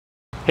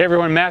Hey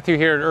everyone, Matthew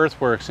here at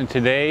Earthworks, and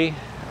today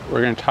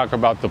we're going to talk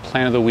about the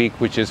plant of the week,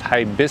 which is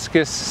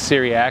Hibiscus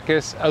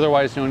syriacus,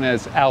 otherwise known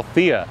as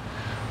Althea.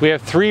 We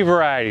have three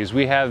varieties.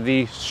 We have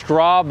the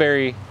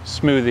strawberry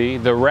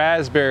smoothie, the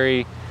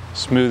raspberry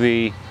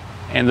smoothie,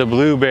 and the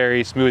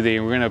blueberry smoothie.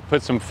 And we're going to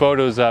put some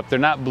photos up. They're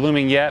not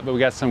blooming yet, but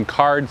we got some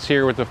cards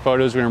here with the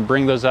photos. We're going to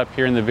bring those up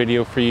here in the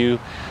video for you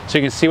so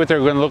you can see what they're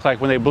going to look like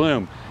when they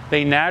bloom.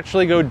 They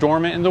naturally go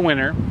dormant in the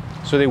winter,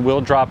 so they will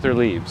drop their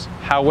leaves.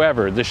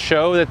 However, the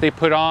show that they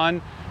put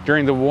on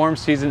during the warm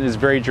season is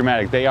very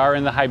dramatic. They are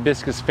in the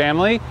hibiscus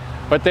family,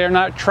 but they are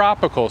not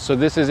tropical. So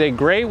this is a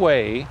great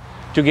way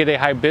to get a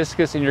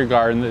hibiscus in your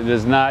garden that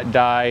does not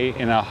die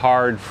in a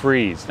hard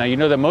freeze. Now you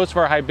know that most of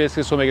our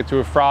hibiscus will make it through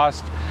a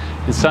frost.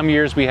 In some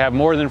years we have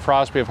more than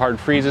frost, we have hard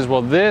freezes.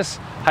 Well, this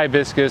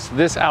hibiscus,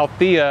 this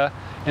Althea,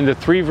 and the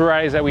three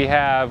varieties that we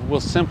have will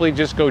simply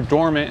just go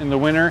dormant in the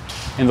winter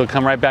and they'll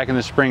come right back in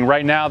the spring.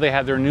 Right now they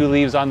have their new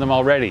leaves on them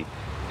already.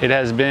 It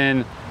has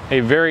been a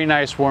very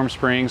nice warm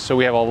spring, so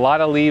we have a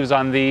lot of leaves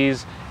on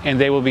these,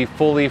 and they will be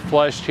fully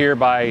flushed here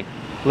by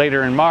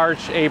later in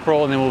March,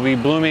 April, and then we'll be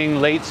blooming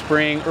late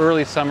spring,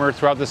 early summer,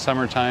 throughout the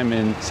summertime,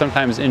 and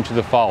sometimes into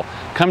the fall.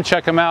 Come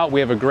check them out.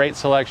 We have a great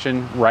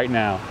selection right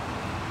now.